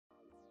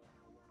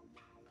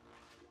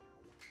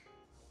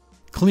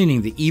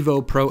Cleaning the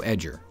Evo Pro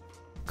Edger.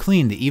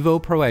 Clean the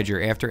Evo Pro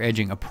Edger after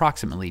edging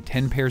approximately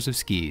 10 pairs of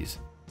skis.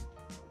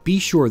 Be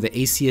sure the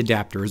AC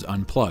adapter is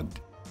unplugged.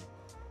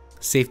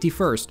 Safety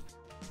first.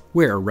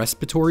 Wear a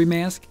respiratory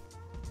mask,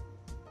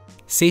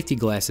 safety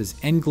glasses,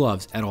 and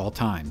gloves at all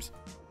times.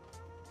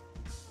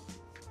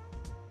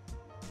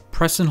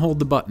 Press and hold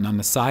the button on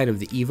the side of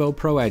the Evo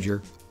Pro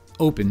Edger.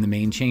 Open the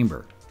main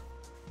chamber.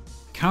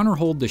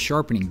 Counterhold the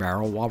sharpening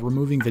barrel while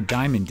removing the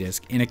diamond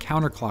disc in a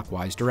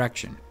counterclockwise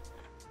direction.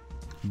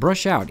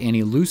 Brush out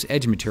any loose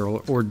edge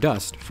material or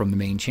dust from the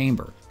main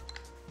chamber.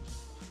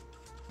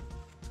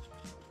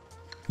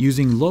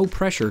 Using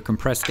low-pressure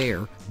compressed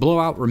air, blow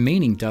out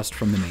remaining dust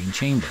from the main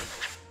chamber.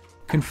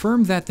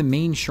 Confirm that the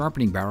main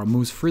sharpening barrel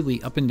moves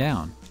freely up and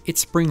down.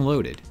 It's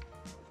spring-loaded.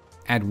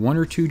 Add 1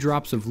 or 2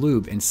 drops of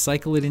lube and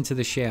cycle it into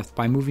the shaft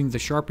by moving the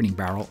sharpening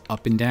barrel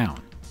up and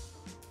down.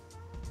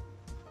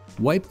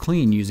 Wipe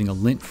clean using a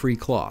lint-free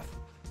cloth.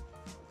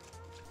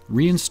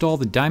 Reinstall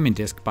the diamond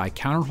disc by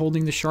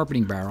counterholding the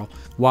sharpening barrel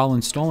while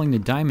installing the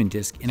diamond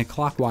disc in a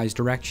clockwise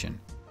direction.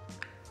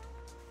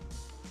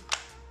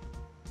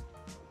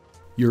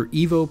 Your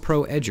Evo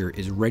Pro Edger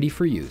is ready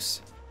for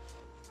use.